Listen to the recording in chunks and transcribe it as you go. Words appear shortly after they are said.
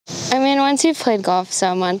I mean, once you've played golf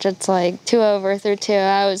so much, it's like 2 over through 2.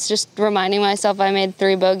 I was just reminding myself I made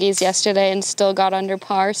 3 bogeys yesterday and still got under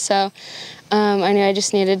par, so I knew I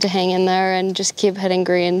just needed to hang in there and just keep hitting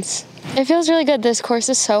greens. It feels really good. This course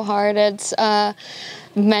is so hard. It's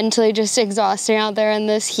mentally just exhausting out there in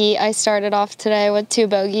this heat. I started off today with 2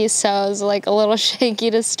 bogeys, so I was like a little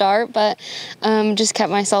shaky to start, but just kept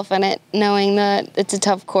myself in it, knowing that it's a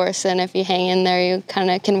tough course, and if you hang in there, you kind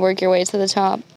of can work your way to the top.